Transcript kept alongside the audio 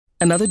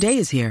Another day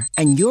is here,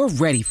 and you're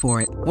ready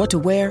for it. What to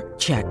wear?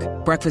 Check.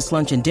 Breakfast,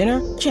 lunch, and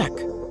dinner? Check.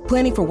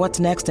 Planning for what's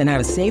next and how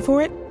to save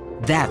for it?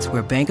 That's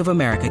where Bank of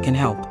America can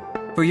help.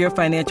 For your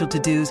financial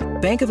to-dos,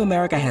 Bank of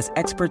America has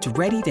experts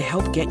ready to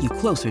help get you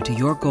closer to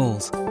your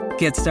goals.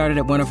 Get started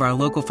at one of our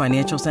local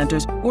financial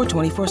centers or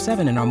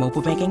 24/7 in our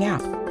mobile banking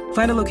app.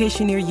 Find a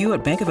location near you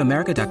at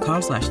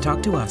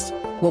bankofamerica.com/talktous.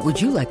 What would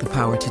you like the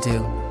power to do?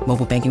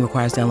 Mobile banking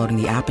requires downloading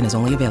the app and is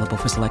only available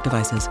for select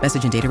devices.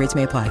 Message and data rates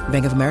may apply.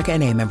 Bank of America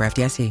N.A., member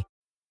FDIC.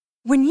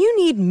 When you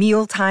need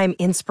mealtime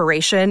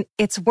inspiration,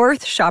 it's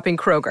worth shopping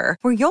Kroger,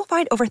 where you'll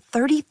find over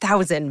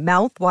 30,000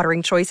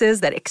 mouth-watering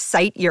choices that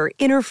excite your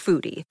inner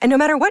foodie. And no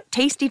matter what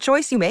tasty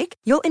choice you make,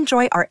 you'll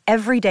enjoy our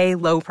everyday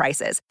low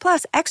prices,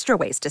 plus extra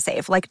ways to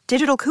save, like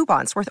digital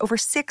coupons worth over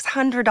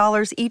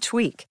 $600 each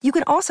week. You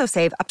can also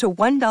save up to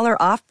 $1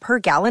 off per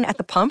gallon at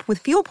the pump with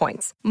fuel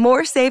points.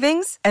 More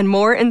savings and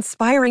more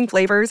inspiring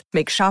flavors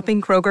make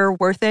shopping Kroger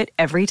worth it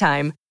every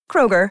time.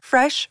 Kroger,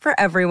 fresh for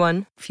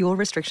everyone. Fuel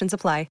restrictions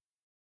apply.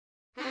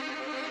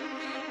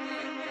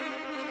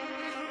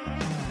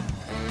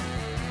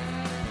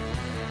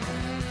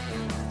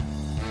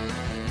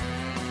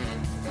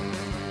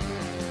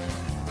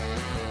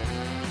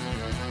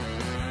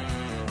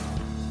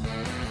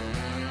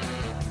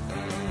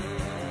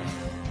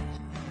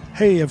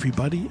 Hey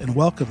everybody, and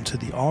welcome to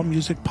the All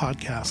Music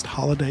Podcast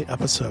holiday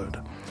episode.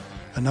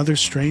 Another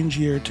strange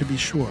year to be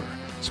sure,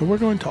 so we're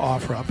going to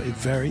offer up a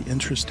very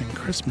interesting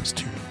Christmas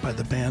tune by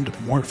the band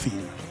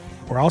Morphine.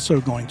 We're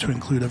also going to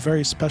include a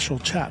very special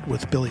chat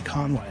with Billy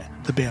Conway,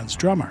 the band's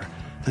drummer,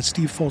 that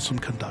Steve Folsom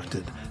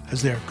conducted,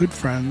 as they are good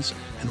friends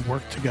and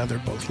work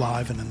together both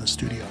live and in the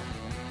studio.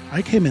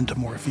 I came into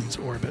Morphine's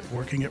orbit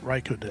working at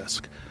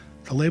Rykodisc.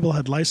 The label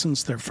had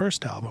licensed their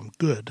first album,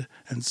 Good,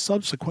 and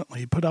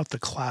subsequently put out the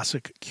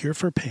classic Cure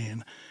for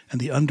Pain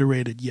and the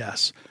underrated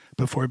Yes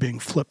before being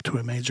flipped to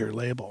a major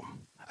label.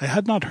 I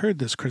had not heard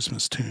this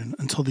Christmas tune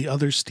until the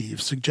other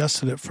Steve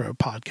suggested it for a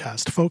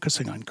podcast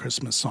focusing on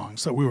Christmas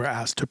songs that we were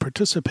asked to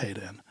participate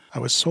in. I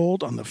was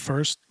sold on the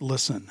first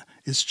listen.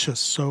 It's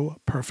just so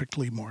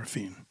perfectly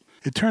Morphine.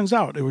 It turns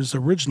out it was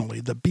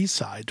originally the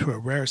B-side to a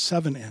rare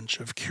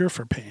 7-inch of Cure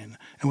for Pain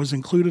and was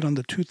included on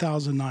the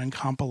 2009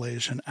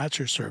 compilation At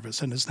Your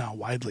Service and is now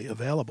widely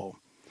available.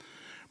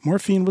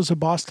 Morphine was a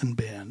Boston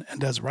band,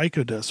 and as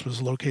Rykodisc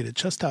was located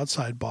just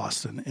outside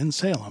Boston, in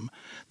Salem,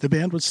 the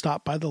band would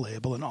stop by the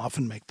label and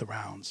often make the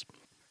rounds.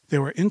 They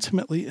were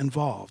intimately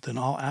involved in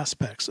all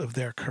aspects of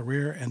their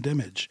career and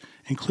image,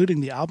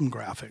 including the album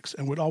graphics,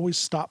 and would always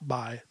stop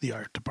by the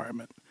art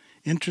department.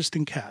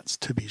 Interesting cats,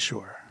 to be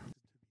sure.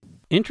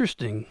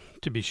 Interesting,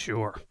 to be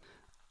sure.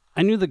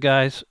 I knew the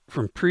guys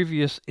from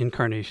previous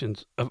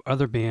incarnations of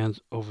other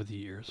bands over the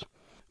years.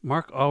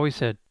 Mark always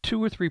had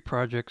 2 or 3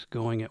 projects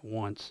going at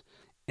once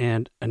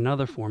and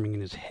another forming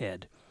in his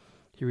head.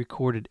 He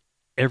recorded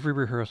every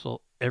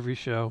rehearsal, every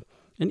show,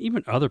 and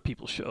even other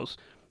people's shows,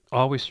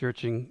 always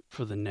searching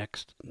for the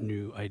next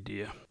new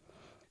idea.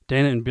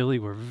 Dana and Billy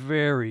were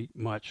very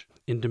much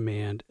in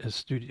demand as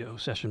studio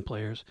session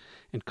players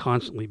and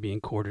constantly being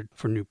courted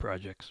for new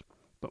projects.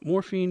 But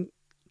Morphine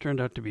turned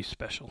out to be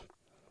special.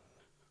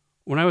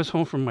 When I was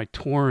home from my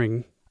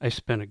touring, I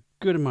spent a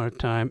good amount of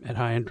time at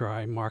High and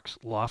Dry, Mark's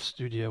loft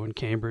studio in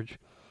Cambridge,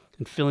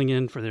 and filling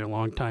in for their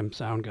longtime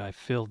sound guy,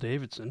 Phil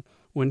Davidson,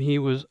 when he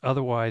was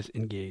otherwise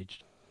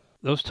engaged.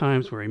 Those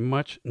times were a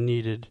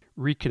much-needed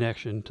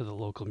reconnection to the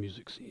local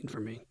music scene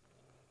for me.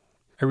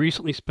 I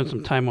recently spent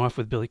some time off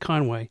with Billy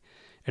Conway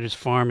at his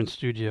farm and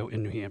studio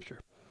in New Hampshire.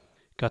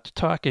 Got to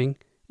talking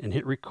and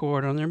hit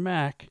record on their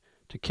Mac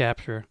to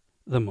capture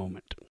the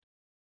moment.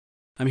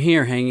 I'm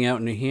here hanging out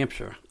in New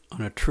Hampshire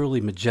on a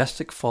truly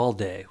majestic fall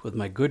day with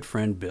my good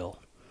friend Bill.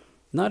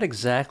 Not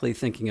exactly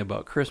thinking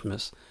about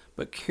Christmas,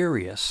 but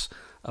curious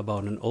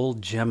about an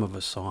old gem of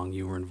a song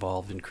you were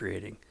involved in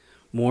creating,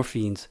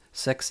 Morphine's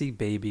Sexy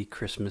Baby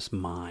Christmas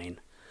Mine.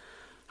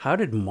 How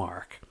did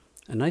Mark,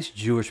 a nice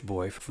Jewish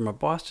boy from a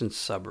Boston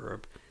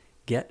suburb,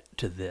 get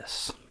to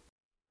this?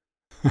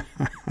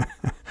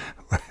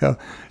 Well,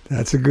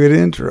 that's a good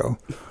intro,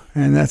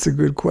 and that's a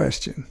good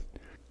question.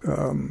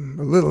 A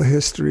little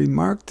history.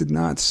 Mark did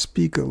not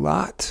speak a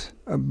lot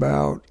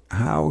about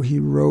how he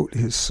wrote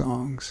his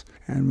songs.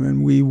 And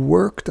when we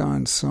worked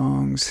on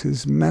songs,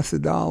 his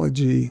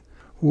methodology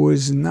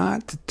was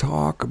not to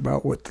talk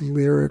about what the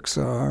lyrics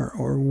are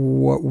or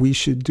what we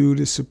should do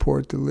to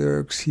support the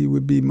lyrics. He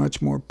would be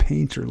much more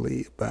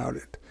painterly about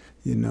it.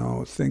 You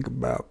know, think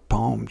about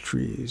palm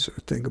trees or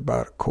think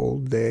about a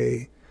cold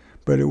day.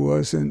 But it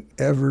wasn't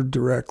ever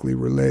directly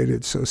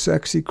related. So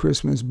Sexy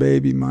Christmas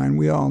Baby Mine,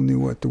 we all knew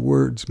what the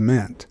words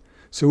meant.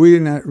 So we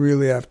didn't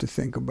really have to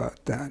think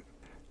about that.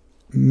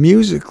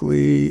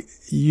 Musically,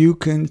 you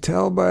can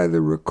tell by the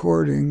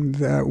recording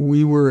that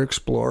we were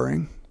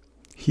exploring.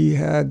 He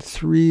had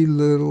 3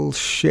 little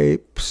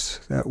shapes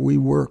that we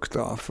worked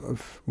off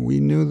of. We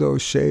knew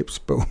those shapes,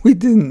 but we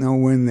didn't know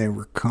when they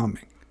were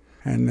coming.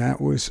 And that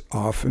was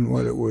often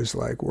what it was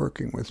like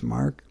working with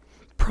Mark.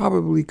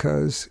 probably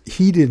because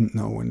he didn't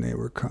know when they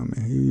were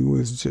coming. He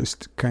was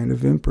just kind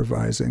of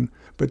improvising.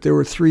 But there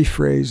were 3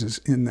 phrases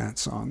in that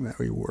song that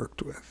we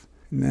worked with.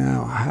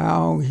 Now,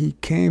 how he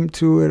came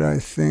to it, I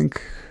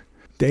think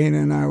Dana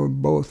and I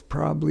would both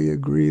probably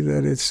agree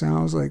that it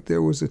sounds like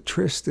there was a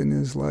tryst in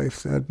his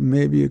life that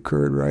maybe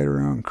occurred right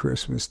around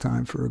Christmas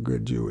time for a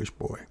good Jewish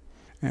boy.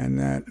 And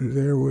that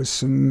there was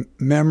some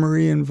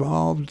memory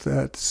involved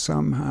that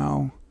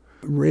somehow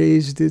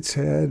raised its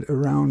head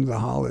around the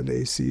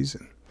holiday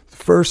season. The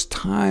first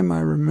time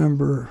I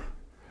remember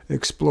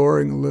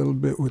exploring a little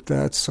bit with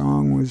that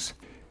song was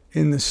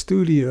in the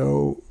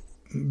studio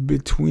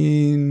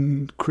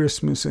between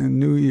Christmas and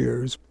New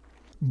Year's.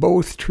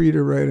 Both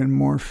Treat-A-Right and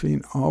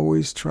Morphine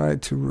always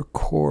tried to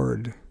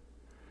record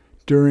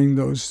during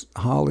those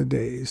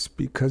holidays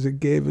because it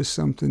gave us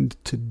something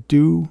to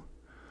do,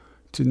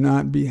 to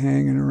not be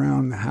hanging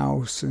around the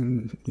house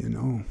and,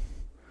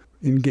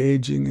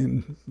 engaging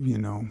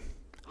in,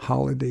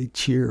 holiday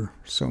cheer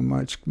so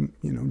much.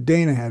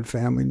 Dana had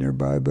family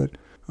nearby, but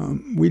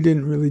we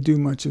didn't really do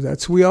much of that.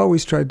 So we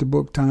always tried to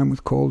book time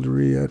with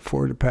Coldery at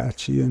Fort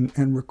Apache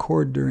and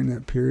record during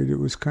that period. It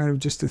was kind of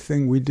just a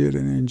thing we did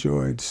and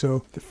enjoyed.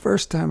 So the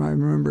first time I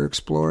remember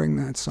exploring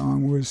that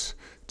song was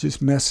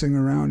just messing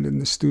around in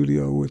the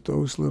studio with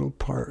those little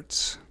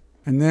parts.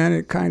 And then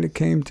it kind of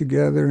came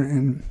together,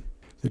 and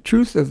the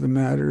truth of the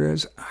matter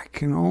is I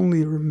can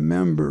only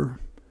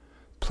remember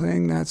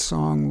playing that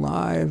song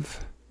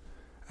live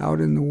out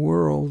in the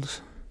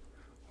world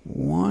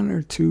 1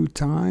 or 2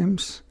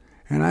 times.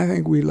 And I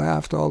think we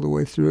laughed all the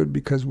way through it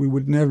because we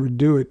would never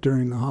do it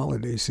during the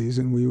holiday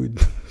season. We would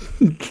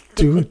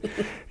do it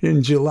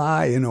in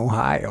July in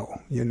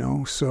Ohio,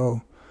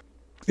 So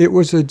it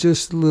was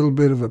just a little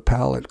bit of a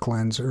palate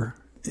cleanser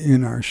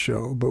in our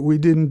show, but we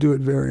didn't do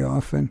it very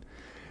often.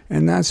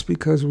 And that's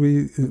because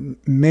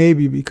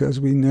maybe because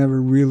we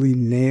never really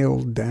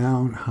nailed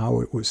down how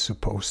it was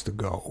supposed to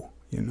go.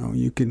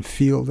 You can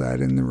feel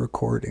that in the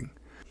recording,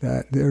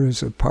 that there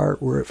is a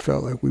part where it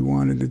felt like we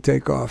wanted to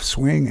take off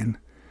swinging,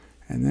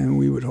 and then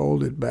we would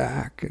hold it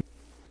back.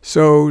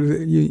 So,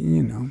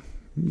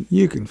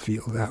 you can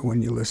feel that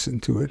when you listen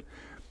to it.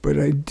 But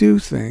I do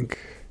think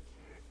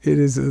it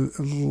is a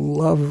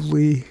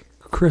lovely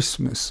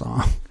Christmas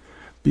song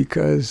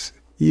because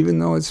even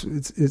though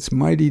it's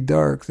mighty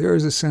dark, there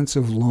is a sense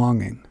of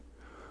longing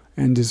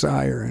and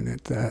desire in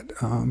it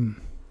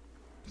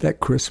that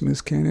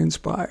Christmas can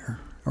inspire,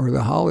 or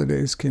the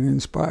holidays can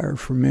inspire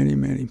for many,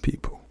 many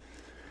people.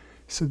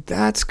 So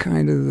that's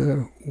kind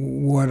of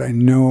what I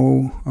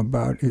know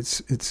about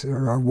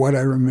or what I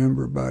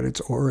remember about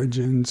its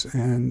origins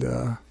and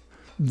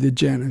the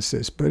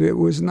genesis. But it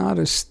was not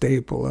a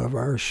staple of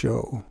our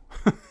show.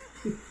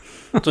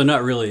 So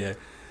not really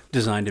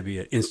designed to be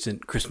an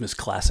instant Christmas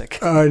classic.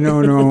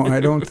 No, I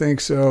don't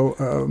think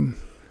so.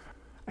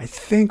 I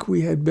think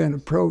we had been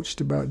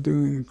approached about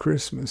doing a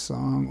Christmas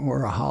song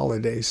or a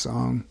holiday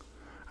song.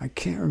 I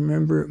can't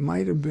remember. It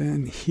might have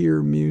been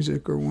Hear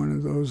Music or one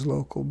of those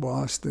local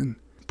Boston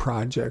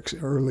projects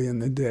early in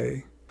the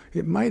day.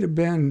 It might have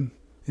been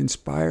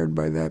inspired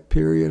by that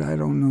period. I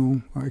don't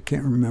know. I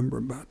can't remember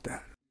about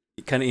that.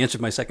 You kind of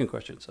answered my second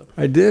question. So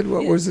I did?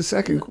 What was the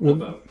second?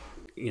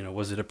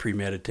 Was it a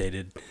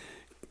premeditated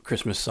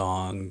Christmas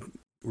song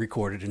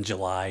recorded in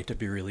July to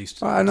be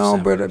released? No,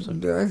 but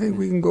I think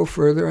we can go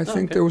further. I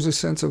think there was a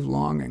sense of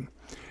longing.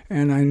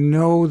 And I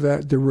know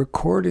that the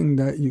recording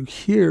that you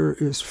hear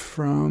is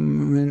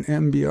from an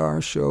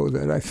MBR show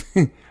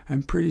that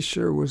I'm pretty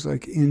sure was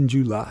like in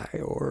July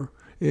or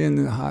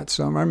in the hot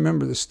summer. I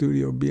remember the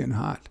studio being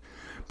hot.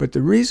 But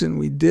the reason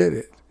we did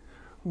it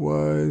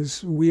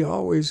was we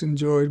always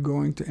enjoyed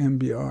going to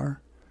MBR.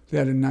 They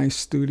had a nice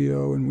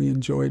studio and we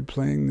enjoyed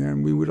playing there,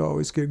 and we would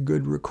always get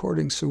good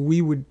recordings. So we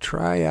would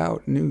try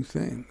out new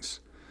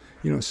things.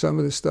 Some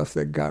of the stuff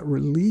that got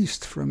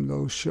released from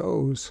those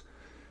shows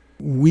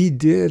we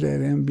did at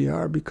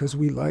MBR because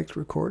we liked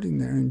recording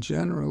there and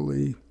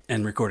generally.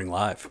 And recording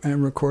live. Yeah.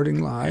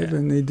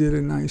 And they did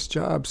a nice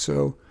job.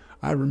 So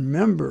I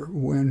remember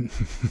when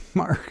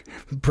Mark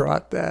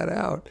brought that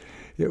out,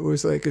 it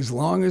was like, as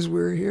long as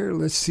we're here,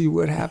 let's see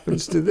what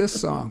happens to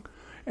this song.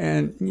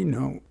 And,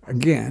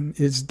 again,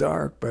 it's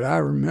dark, but I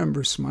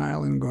remember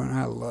smiling and going,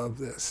 I love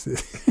this.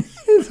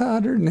 It's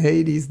hotter than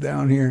Hades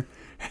down here,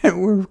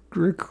 and we're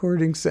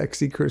recording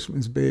Sexy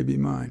Christmas Baby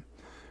Mine.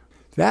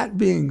 That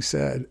being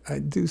said, I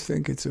do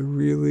think it's a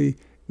really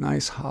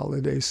nice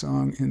holiday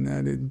song in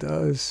that it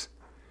does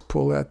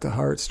pull at the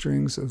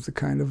heartstrings of the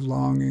kind of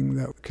longing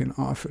that can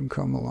often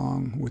come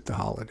along with the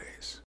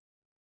holidays.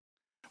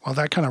 Well,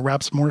 that kind of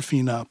wraps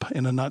Morphine up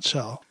in a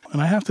nutshell. And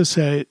I have to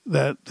say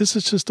that this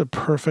is just a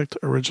perfect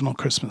original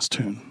Christmas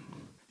tune.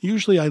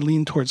 Usually I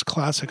lean towards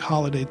classic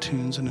holiday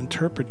tunes and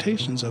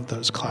interpretations of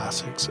those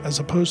classics as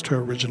opposed to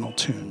original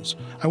tunes.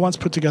 I once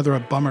put together a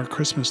Bummer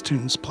Christmas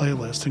Tunes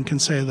playlist and can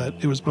say that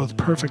it was both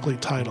perfectly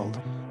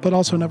titled, but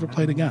also never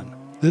played again.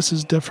 This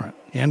is different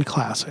and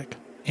classic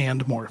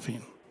and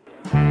Morphine.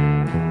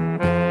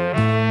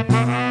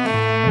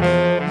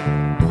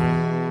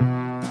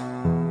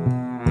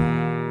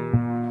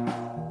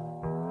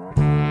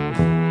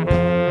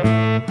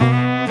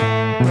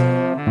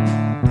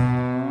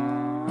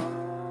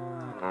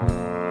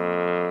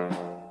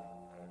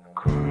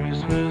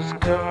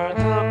 cards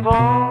up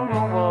on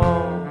the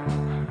wall.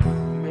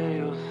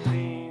 Mail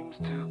seems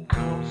to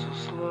come so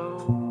slow.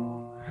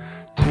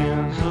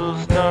 Tinsel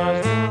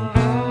starts to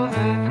lose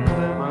its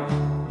glimmer.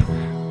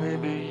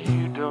 Maybe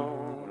you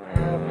don't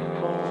have a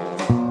phone.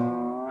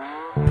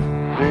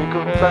 Think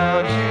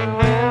about you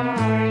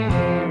every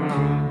year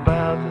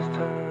about this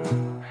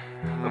time.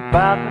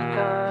 About this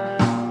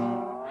time.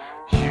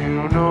 You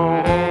know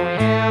who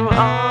you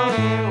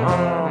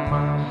are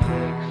my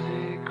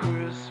sexy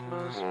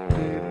Christmas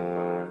baby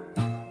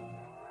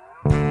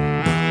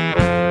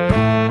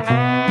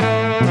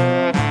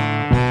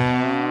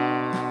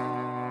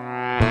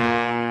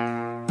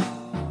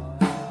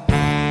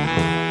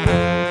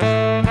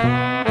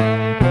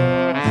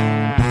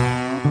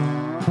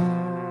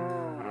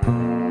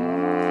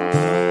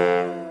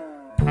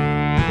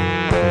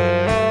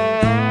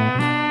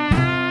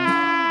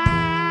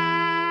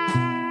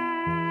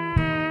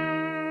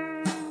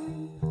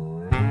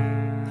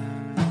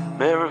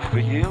Merry for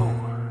you,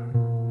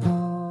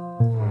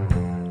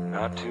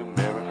 not too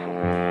merry for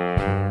me.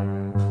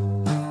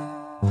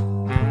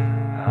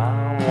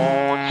 I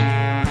want you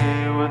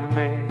here with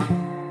me,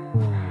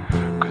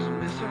 'cause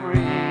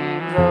misery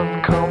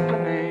loves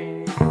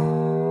company.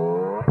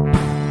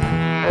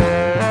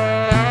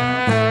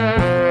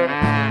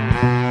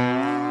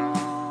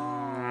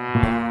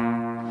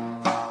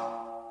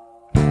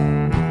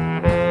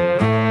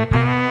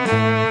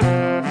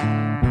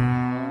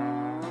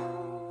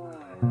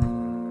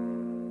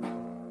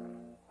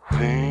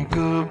 Think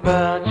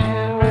about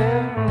you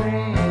every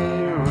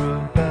year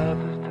about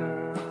this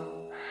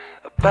time.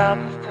 About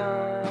this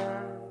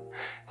time.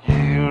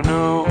 You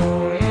know who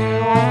you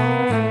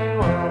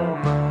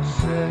are my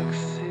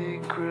sexy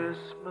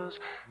Christmas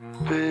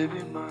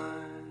baby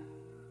mine.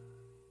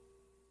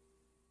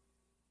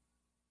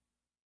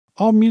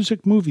 All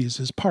Music Movies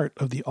is part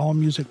of the All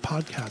Music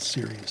Podcast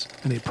series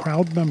and a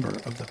proud member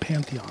of the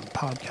Pantheon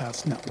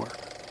Podcast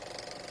Network.